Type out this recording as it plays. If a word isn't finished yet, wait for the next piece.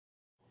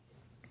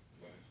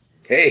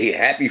Hey,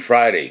 happy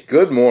Friday.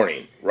 Good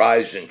morning.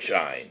 Rise and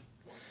shine.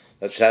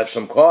 Let's have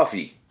some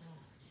coffee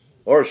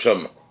or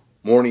some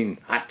morning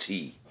hot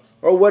tea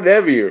or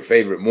whatever your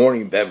favorite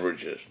morning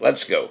beverage is.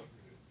 Let's go.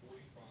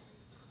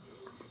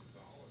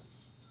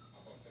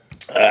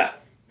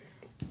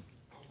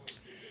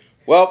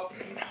 Well,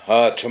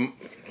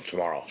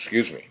 tomorrow,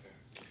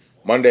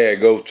 Monday I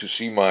go to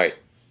see my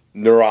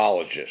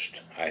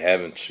neurologist. I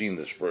haven't seen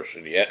this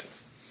person yet.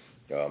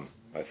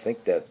 I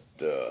think that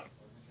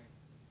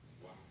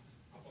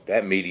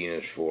that meeting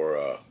is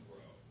for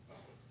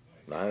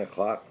 9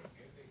 o'clock.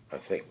 I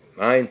think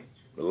 9,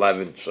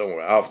 11,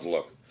 somewhere. I'll have to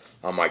look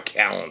on my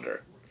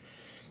calendar.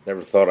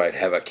 Never thought I'd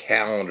have a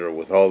calendar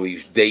with all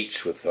these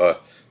dates with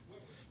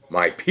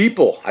my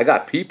people. I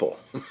got people,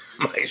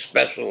 my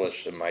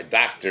specialists and my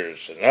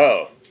doctors,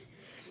 and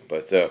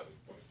But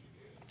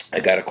I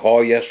got a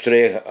call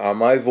yesterday on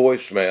my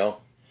voicemail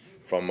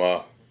from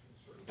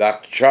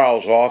Dr.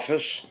 Charles'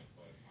 office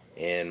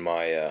and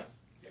my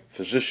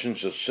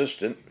physician's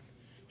assistant.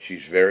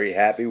 She's very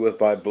happy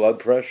with my blood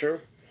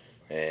pressure,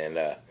 and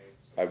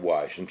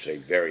I shouldn't say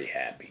very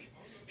happy.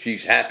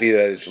 She's happy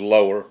that it's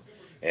lower,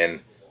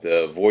 and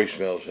the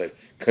voicemail said,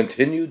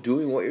 continue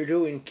doing what you're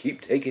doing. Keep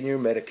taking your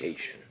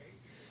medication.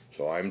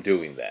 So I'm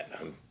doing that.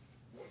 I'm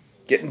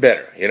getting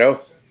better,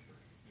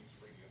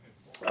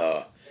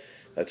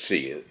 Let's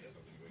see.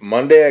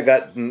 Monday I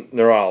got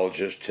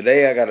neurologist.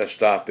 Today I got to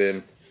stop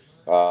in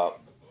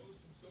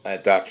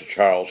at Dr.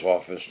 Charles'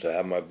 office to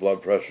have my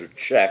blood pressure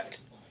checked.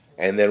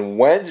 And then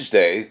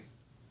Wednesday,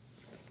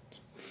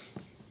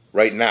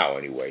 right now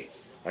anyway,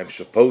 I'm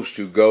supposed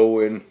to go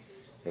in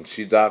and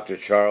see Dr.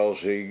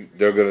 Charles.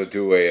 They're going to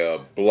do a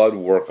blood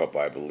workup,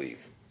 I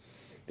believe.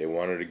 They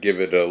wanted to give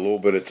it a little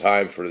bit of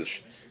time for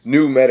this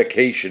new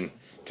medication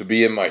to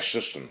be in my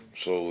system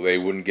so they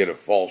wouldn't get a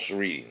false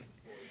reading.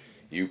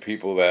 You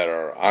people that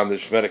are on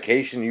this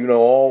medication, you know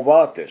all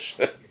about this.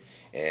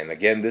 And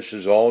again, this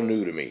is all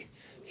new to me.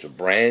 It's a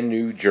brand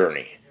new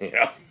journey,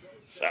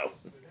 So,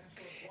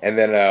 and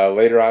then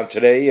later on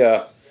today,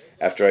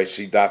 after I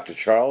see Dr.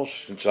 Charles,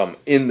 since I'm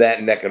in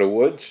that neck of the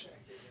woods,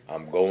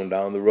 I'm going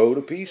down the road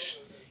a piece,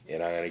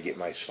 and I'm going to get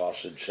my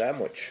sausage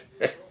sandwich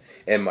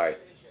and my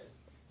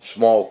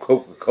small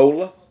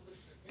Coca-Cola.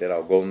 Then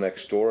I'll go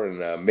next door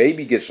and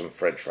maybe get some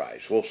French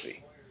fries. We'll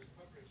see.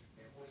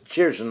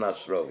 Cheers and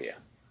Nostrovia.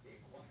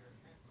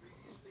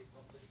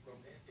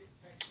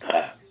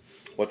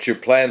 What's your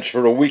plans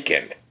for the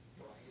weekend?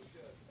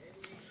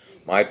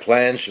 My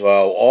plans,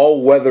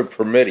 all weather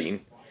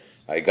permitting.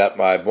 I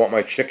bought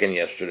my chicken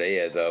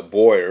yesterday at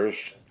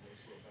Boyer's.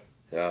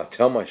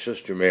 Tell my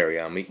sister Mary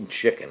I'm eating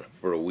chicken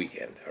for a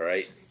weekend, all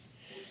right?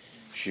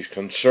 She's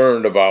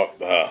concerned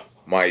about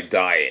my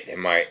diet and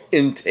my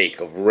intake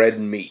of red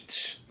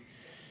meats.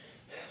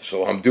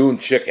 So I'm doing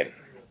chicken.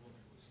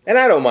 And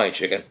I don't mind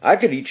chicken. I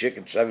could eat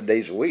chicken 7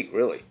 days a week,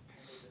 really.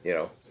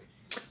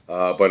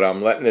 But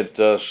I'm letting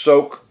it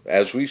soak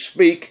as we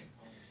speak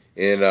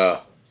in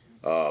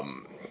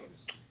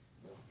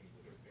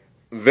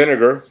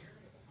vinegar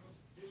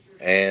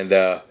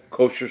and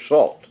kosher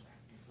salt.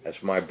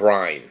 That's my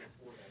brine.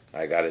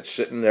 I got it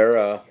sitting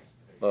there.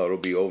 It'll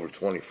be over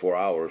 24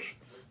 hours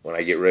when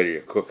I get ready to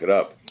cook it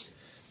up.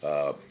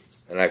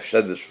 And I've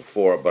said this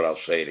before, but I'll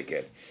say it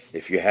again.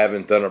 If you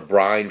haven't done a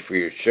brine for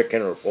your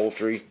chicken or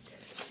poultry,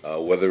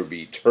 whether it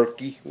be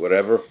turkey,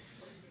 whatever,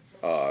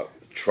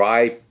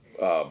 try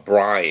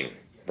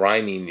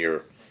brining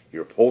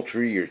your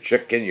poultry, your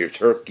chicken, your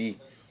turkey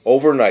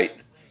overnight,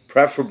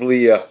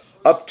 preferably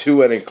up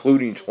to and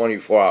including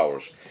 24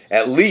 hours.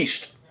 At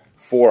least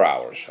 4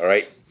 hours, all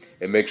right?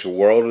 It makes a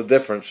world of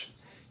difference.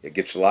 It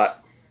gets a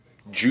lot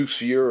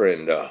juicier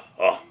and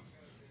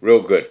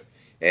real good.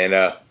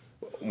 And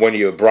when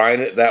you brine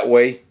it that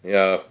way,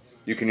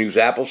 you can use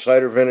apple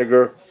cider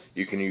vinegar.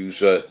 You can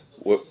use,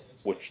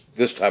 which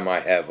this time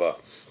I have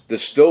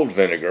distilled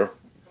vinegar.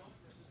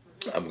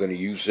 I'm going to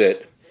use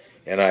it.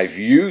 And I've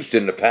used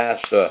in the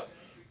past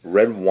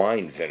red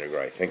wine vinegar,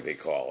 I think they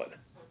call it.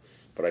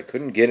 But I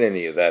couldn't get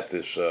any of that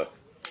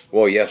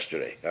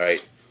yesterday, all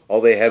right? All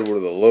they had were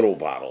the little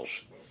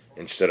bottles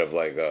instead of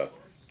like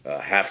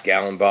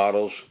half-gallon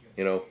bottles,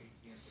 And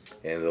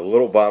the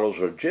little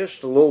bottles are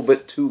just a little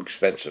bit too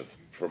expensive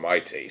for my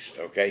taste,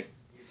 okay?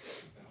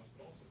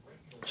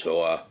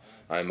 So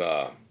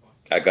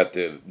I got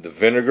the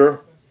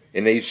vinegar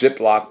in a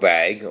Ziploc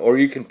bag, or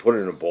you can put it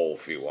in a bowl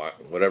if you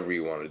want, whatever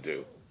you want to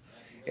do.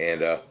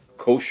 And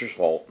kosher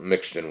salt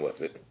mixed in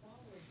with it.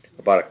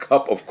 About a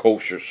cup of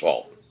kosher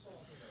salt,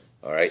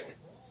 all right?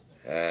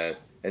 And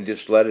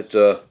just let it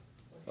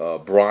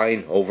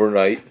brine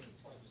overnight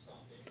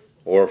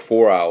or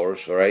 4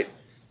 hours, all right?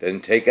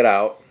 Then take it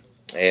out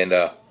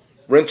and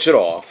rinse it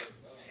off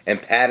and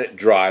pat it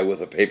dry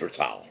with a paper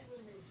towel.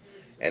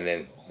 And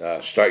then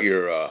start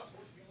your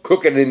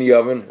cooking in the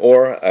oven,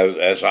 or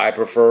as I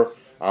prefer,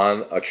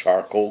 on a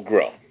charcoal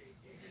grill.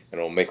 And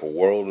it'll make a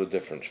world of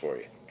difference for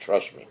you.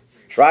 Trust me.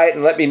 Try it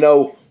and let me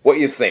know what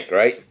you think,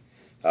 right?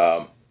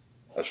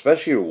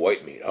 Especially your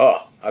white meat.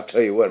 Oh, I'll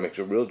tell you what, it makes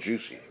it real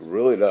juicy. It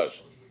really does.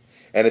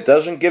 And it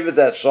doesn't give it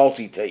that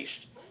salty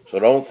taste. So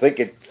don't think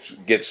it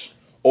gets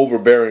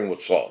overbearing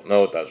with salt.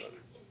 No, it doesn't.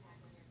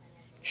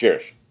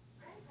 Cheers.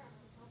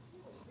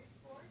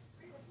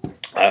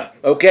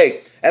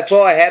 Okay, that's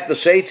all I had to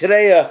say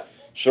today.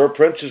 Sir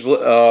Prince is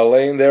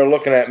laying there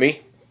looking at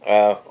me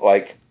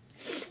like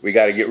we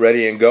got to get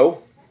ready and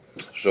go.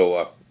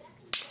 So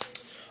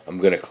I'm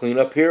going to clean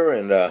up here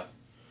and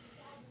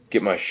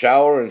get my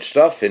shower and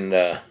stuff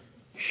and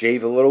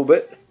shave a little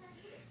bit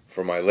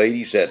for my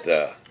ladies at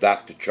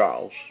Dr.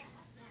 Charles.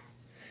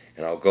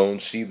 And I'll go and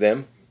see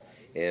them.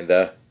 And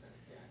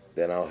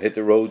then I'll hit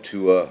the road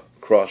to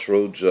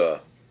Crossroads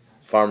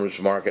Farmers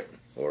Market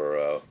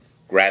or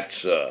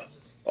Gratz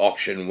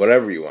auction,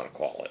 whatever you want to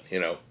call it, you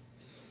know.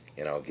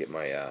 And I'll get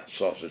my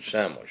sausage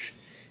sandwich.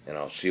 And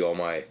I'll see all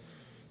my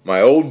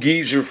old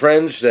geezer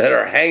friends that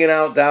are hanging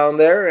out down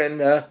there,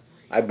 and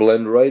I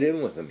blend right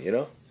in with them, you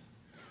know.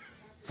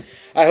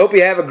 I hope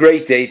you have a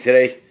great day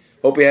today.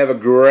 Hope you have a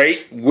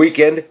great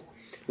weekend.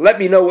 Let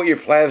me know what your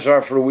plans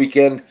are for the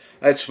weekend.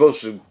 It's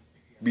supposed to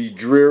be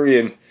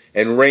dreary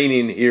and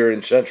raining here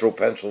in central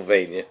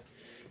Pennsylvania.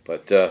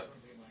 But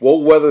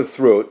we'll weather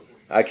through it.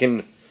 I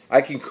can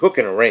cook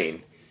in the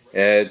rain.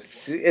 And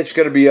it's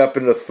going to be up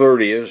in the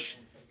 30-ish.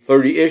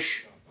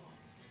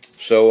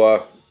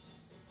 So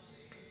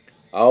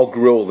I'll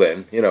grill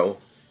then, you know.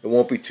 It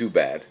won't be too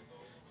bad.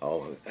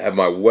 I'll have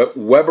my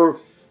Weber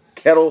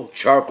kettle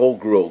charcoal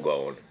grill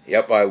going.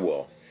 Yep, I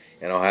will.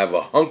 And I'll have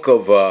a hunk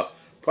of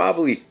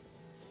probably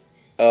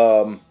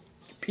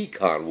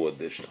pecan wood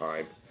this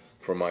time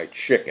for my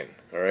chicken,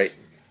 all right?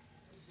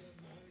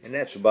 And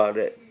that's about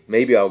it.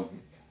 Maybe I'll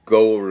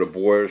go over to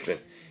Boyer's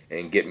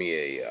and get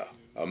me a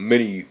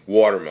mini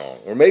watermelon.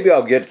 Or maybe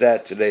I'll get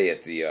that today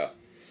at the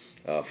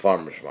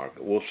farmer's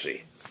market. We'll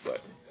see.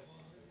 But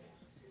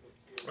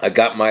I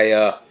got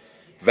my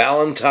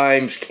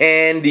Valentine's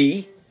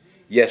candy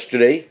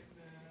yesterday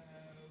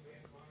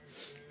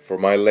for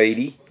my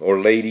lady or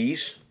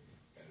ladies.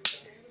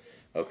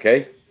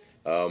 Okay.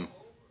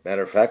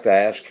 Matter of fact, I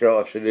asked Carol,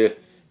 I said,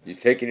 you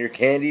taking your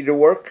candy to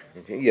work?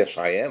 Yes,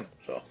 I am.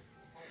 So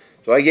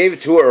I gave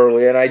it to her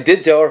early, and I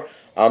did tell her,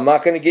 I'm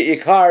not going to get you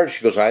cards.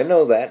 She goes, I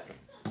know that.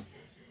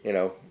 You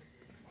know.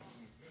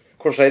 Of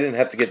course, I didn't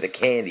have to get the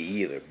candy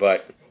either,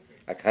 but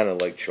I kind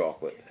of like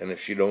chocolate. And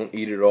if she don't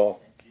eat it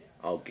all,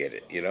 I'll get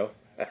it, you know.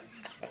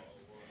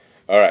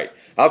 All right.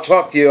 I'll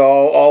talk to you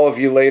all of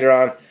you later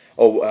on.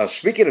 Oh,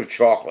 speaking of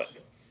chocolate,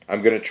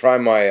 I'm going to try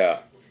my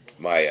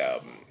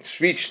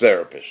speech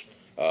therapist,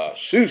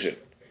 Susan.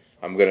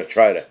 I'm going to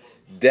try the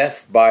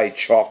Death by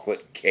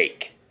Chocolate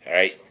cake. All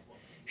right.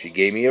 She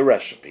gave me a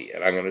recipe,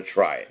 and I'm going to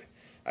try it.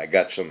 I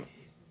got some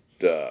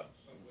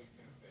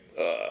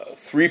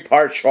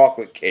 3-part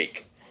chocolate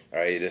cake. All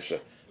right. It's a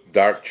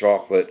dark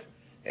chocolate,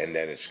 and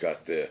then it's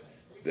got the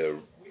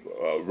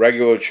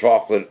regular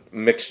chocolate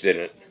mixed in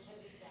it,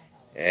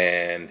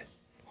 and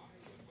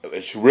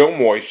it's real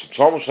moist. It's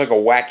almost like a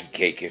wacky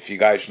cake, if you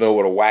guys know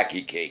what a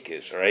wacky cake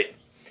is, all right?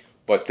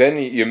 But then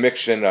you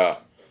mix in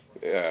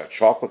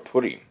chocolate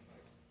pudding.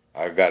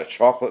 I've got a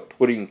chocolate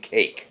pudding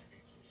cake,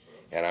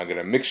 and I'm going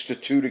to mix the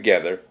two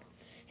together,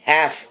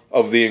 half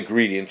of the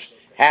ingredients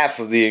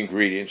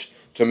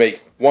to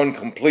make one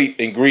complete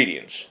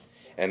ingredients.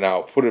 And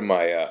I'll put in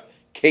my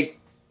cake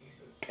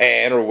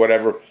pan or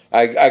whatever.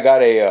 I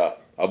got a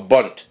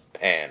bundt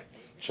pan,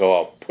 so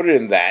I'll put it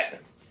in that,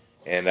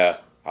 and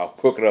I'll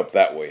cook it up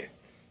that way.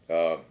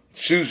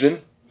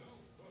 Susan,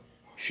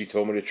 she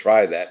told me to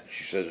try that.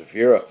 She says, if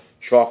you're a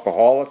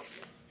chocoholic,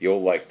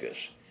 you'll like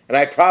this. And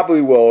I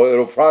probably will.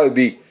 It'll probably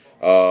be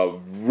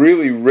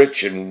really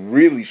rich and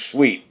really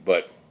sweet,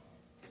 but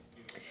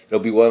it'll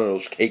be one of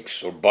those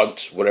cakes or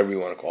bunts, whatever you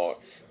want to call it,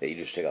 that you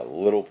just take a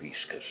little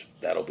piece, because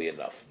that'll be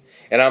enough.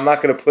 And I'm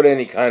not going to put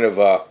any kind of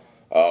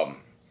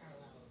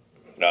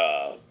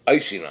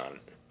icing on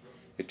it.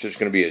 It's just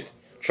going to be a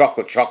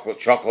chocolate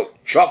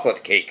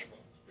cake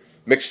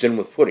mixed in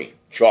with pudding.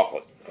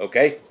 Chocolate,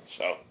 okay?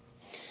 So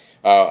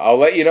I'll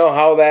let you know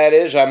how that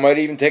is. I might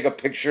even take a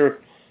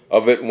picture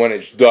of it when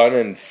it's done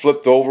and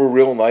flipped over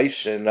real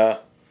nice, and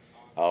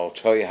I'll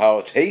tell you how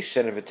it tastes.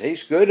 And if it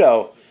tastes good,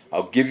 I'll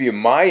give you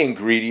my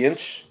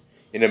ingredients.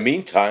 In the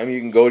meantime,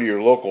 you can go to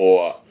your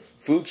local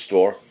food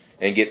store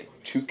and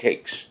get 2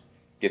 cakes.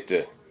 Get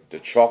the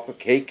chocolate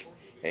cake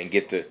and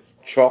get the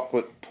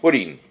chocolate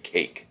pudding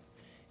cake,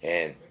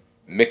 and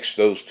mix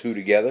those two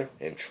together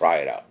and try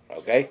it out,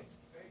 okay?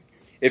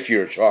 If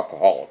you're a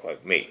chocoholic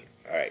like me,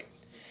 all right.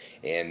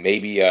 And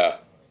maybe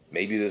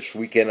this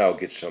weekend I'll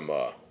get some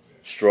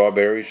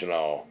strawberries, and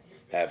I'll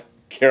have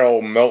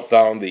Carol melt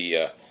down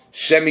the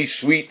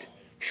semi-sweet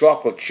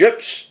chocolate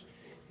chips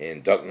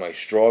and dunk my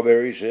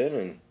strawberries in,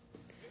 and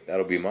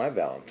that'll be my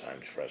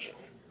Valentine's present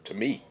to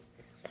me.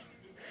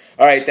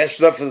 All right, that's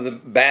enough of the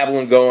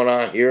babbling going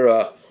on here.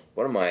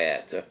 What am I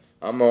at?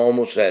 I'm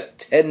almost at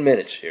 10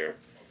 minutes here.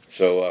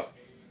 So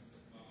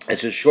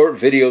it's a short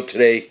video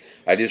today.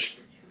 I just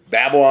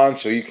babble on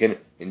so you can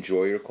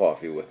enjoy your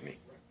coffee with me.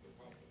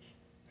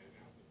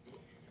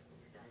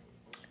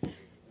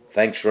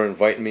 Thanks for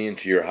inviting me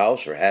into your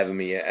house or having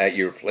me at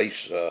your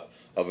place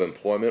of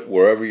employment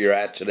wherever you're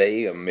at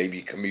today, and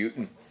maybe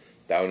commuting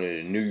down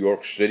in New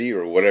York City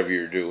or whatever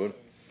you're doing,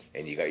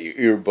 and you got your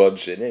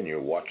earbuds in and you're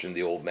watching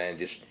the old man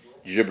just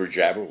jibber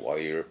jabber while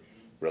you're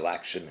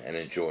relaxing and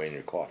enjoying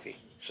your coffee.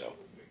 So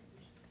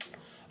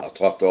I'll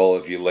talk to all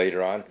of you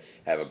later on.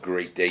 Have a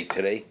great day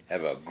today.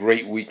 Have a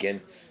great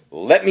weekend.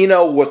 Let me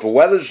know what the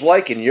weather's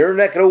like in your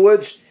neck of the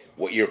woods,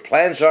 what your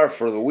plans are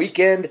for the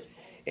weekend,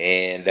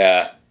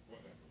 and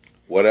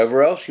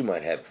whatever else you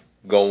might have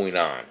going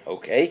on,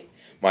 okay?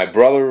 My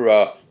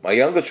brother, my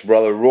youngest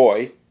brother,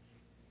 Roy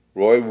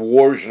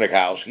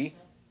Wojnakowski,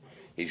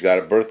 he's got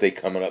a birthday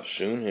coming up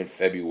soon in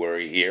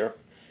February here.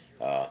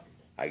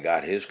 I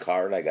got his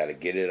card. I got to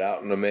get it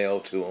out in the mail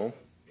to him.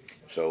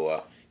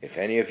 So if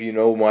any of you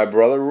know my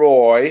brother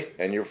Roy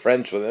and you're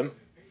friends with him,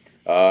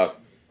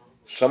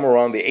 somewhere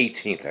around the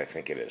 18th, I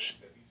think it is,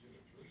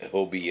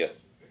 he'll be,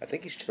 I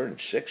think he's turning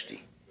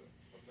 60.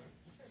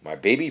 My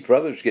baby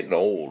brother's getting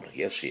old.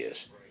 Yes, he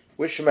is.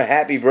 Wish him a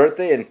happy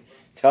birthday and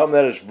tell him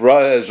that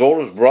his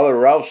oldest brother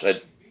Ralph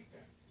said,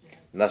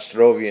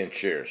 Nostrovian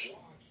cheers.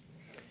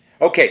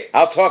 Okay,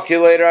 I'll talk to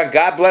you later on.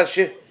 God bless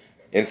you.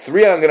 In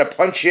 3, I'm going to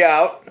punch you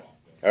out.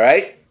 All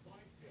right?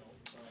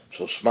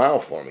 So smile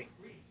for me.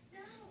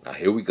 Now,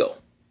 here we go.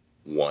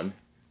 1,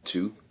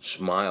 2,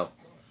 smile.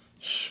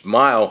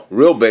 Smile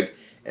real big.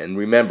 And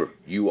remember,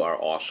 you are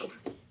awesome.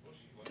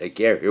 Take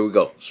care. Here we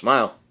go.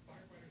 Smile.